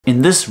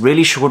In this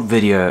really short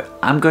video,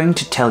 I'm going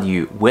to tell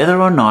you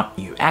whether or not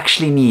you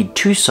actually need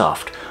Too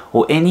Soft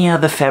or any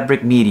other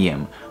fabric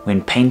medium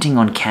when painting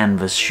on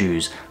canvas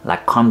shoes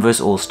like Converse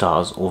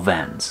Allstars or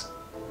Vans.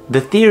 The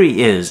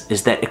theory is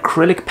that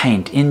acrylic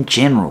paint in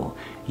general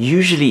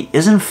usually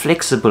isn't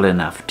flexible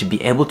enough to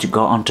be able to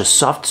go onto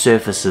soft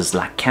surfaces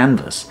like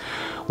canvas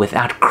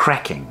without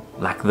cracking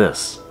like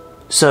this.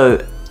 So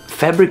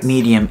fabric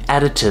medium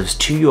additives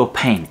to your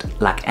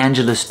paint like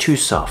Angelus Too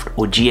Soft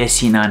or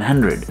GAC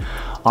 900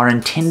 are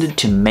intended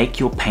to make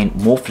your paint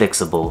more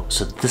flexible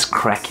so this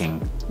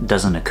cracking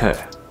doesn't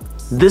occur.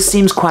 This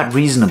seems quite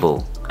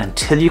reasonable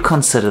until you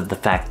consider the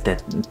fact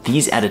that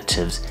these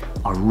additives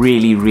are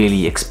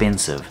really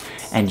expensive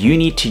and you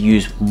need to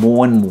use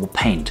more and more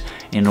paint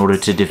in order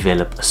to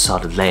develop a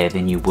solid layer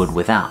than you would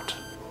without.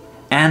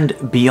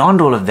 And beyond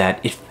all of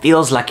that, it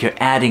feels like you're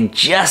adding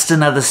just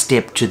another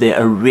step to the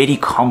already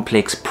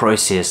complex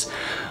process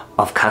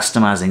of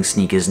customizing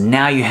sneakers.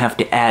 Now you have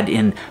to add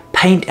in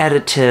paint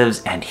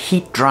additives and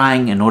heat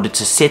drying in order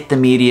to set the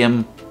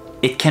medium.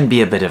 It can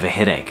be a bit of a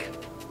headache,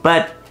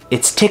 but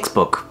it's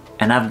textbook,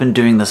 and I've been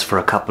doing this for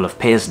a couple of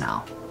pairs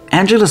now.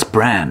 Angelus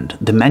brand,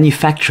 the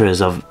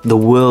manufacturers of the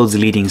world's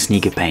leading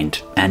sneaker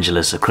paint,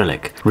 Angelus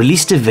Acrylic,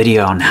 released a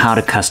video on how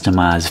to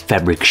customize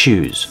fabric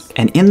shoes.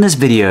 And in this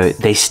video,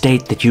 they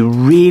state that you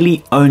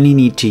really only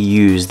need to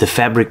use the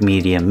fabric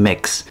medium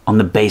mix on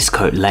the base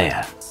coat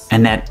layer,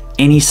 and that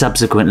any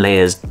subsequent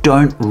layers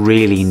don't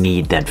really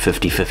need that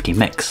 50-50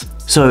 mix.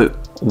 So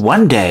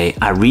one day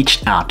I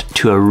reached out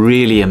to a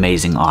really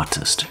amazing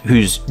artist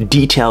whose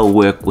detail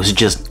work was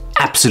just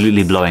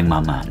absolutely blowing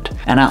my mind.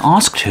 And I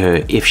asked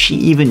her if she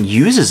even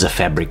uses a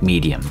fabric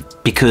medium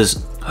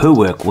because her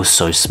work was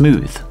so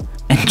smooth.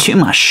 And to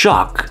my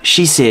shock,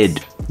 she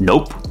said,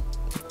 nope.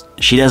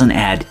 She doesn't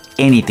add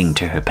anything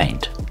to her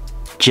paint,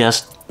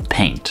 just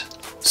paint.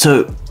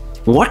 So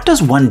what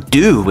does one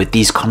do with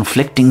these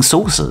conflicting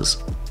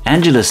sources?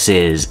 Angelus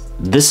says,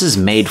 this is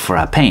made for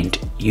our paint,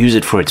 use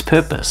it for its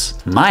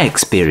purpose. My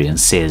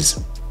experience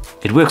says,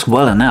 it works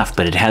well enough,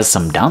 but it has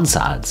some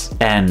downsides.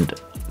 And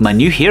my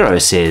new hero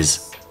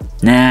says,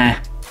 nah,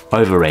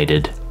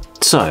 overrated.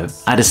 So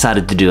I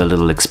decided to do a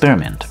little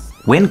experiment.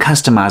 When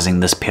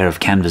customizing this pair of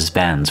canvas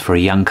Vans for a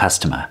young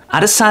customer, I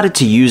decided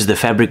to use the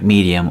fabric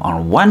medium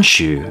on one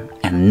shoe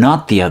and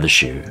not the other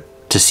shoe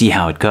to see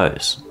how it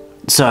goes.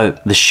 So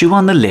the shoe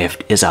on the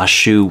left is our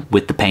shoe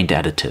with the paint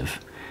additive,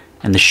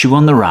 and the shoe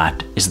on the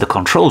right is the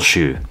control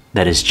shoe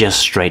that is just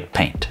straight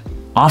paint.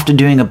 After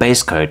doing a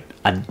base coat,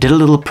 I did a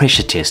little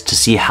pressure test to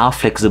see how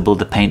flexible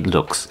the paint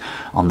looks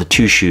on the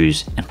two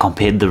shoes and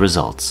compared the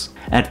results.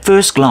 At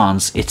first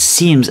glance, it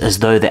seems as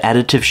though the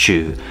additive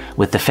shoe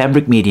with the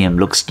fabric medium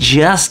looks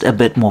just a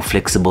bit more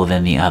flexible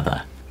than the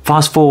other.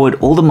 Fast forward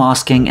all the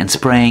masking and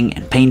spraying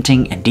and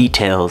painting and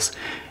details,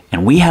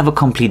 and we have a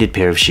completed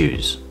pair of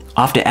shoes.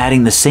 After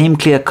adding the same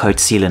clear coat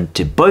sealant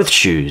to both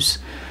shoes,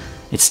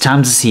 it's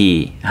time to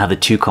see how the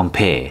two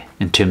compare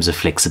in terms of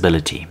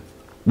flexibility.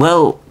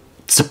 Well,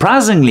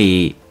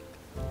 surprisingly,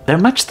 they're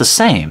much the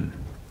same,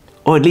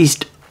 or at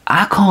least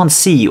I can't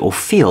see or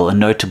feel a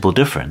notable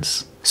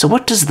difference. So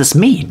what does this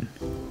mean?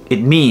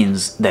 It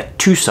means that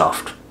Too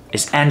Soft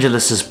is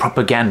Angelus's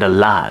propaganda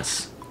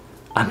lies.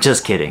 I'm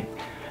just kidding.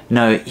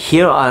 No,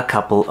 here are a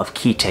couple of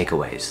key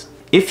takeaways.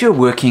 If you're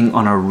working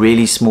on a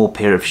really small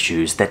pair of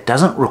shoes that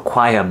doesn't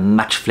require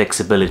much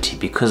flexibility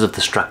because of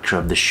the structure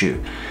of the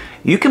shoe,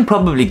 you can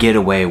probably get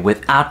away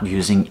without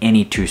using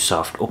any Too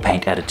Soft or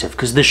paint additive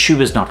because the shoe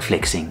is not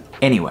flexing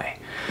anyway.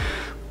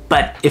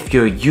 But if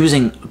you're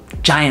using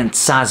giant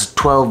size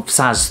 12,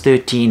 size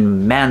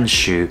 13 man's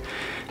shoe,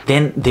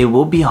 then there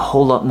will be a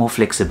whole lot more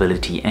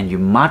flexibility and you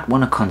might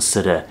want to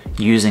consider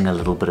using a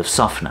little bit of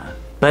softener.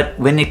 But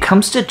when it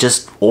comes to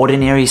just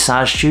ordinary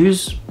size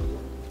shoes,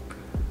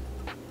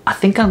 I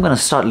think I'm going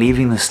to start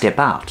leaving this step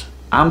out.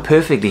 I'm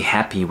perfectly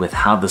happy with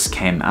how this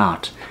came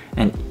out,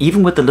 and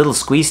even with the little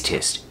squeeze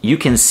test, you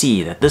can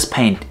see that this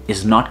paint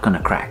is not going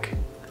to crack.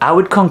 I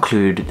would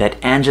conclude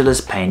that Angelus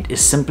paint is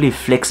simply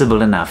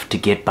flexible enough to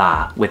get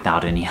by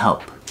without any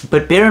help.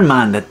 But bear in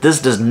mind that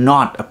this does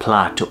not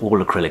apply to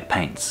all acrylic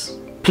paints.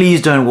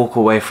 Please don't walk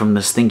away from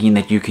this thinking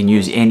that you can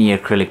use any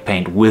acrylic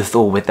paint with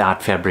or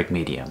without fabric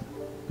medium.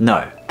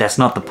 No, that's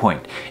not the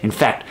point. In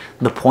fact,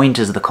 the point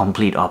is the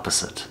complete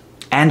opposite.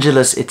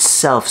 Angelus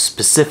itself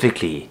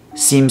specifically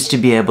seems to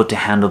be able to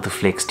handle the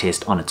flex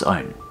test on its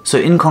own. So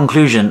in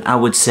conclusion, I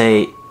would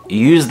say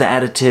use the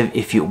additive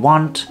if you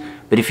want,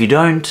 but if you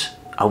don't,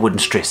 I wouldn't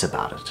stress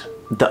about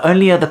it. The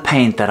only other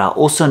paint that I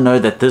also know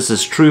that this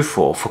is true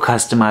for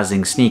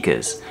customizing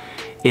sneakers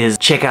is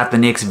check out the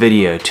next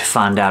video to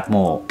find out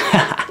more.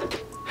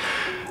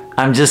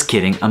 I'm just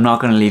kidding, I'm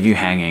not going to leave you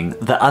hanging.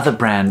 The other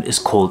brand is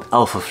called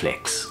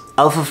AlphaFlex.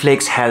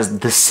 AlphaFlex has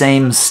the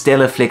same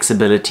stellar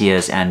flexibility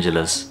as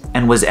Angelus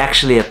and was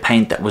actually a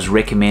paint that was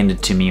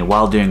recommended to me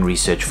while doing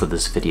research for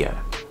this video.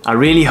 I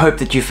really hope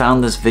that you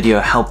found this video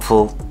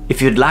helpful.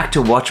 If you'd like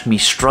to watch me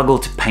struggle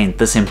to paint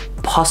this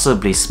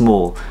impossibly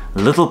small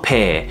little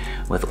pair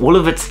with all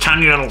of its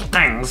tiny little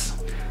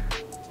things,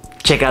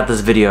 check out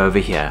this video over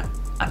here.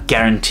 I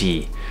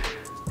guarantee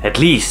at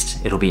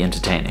least it'll be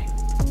entertaining.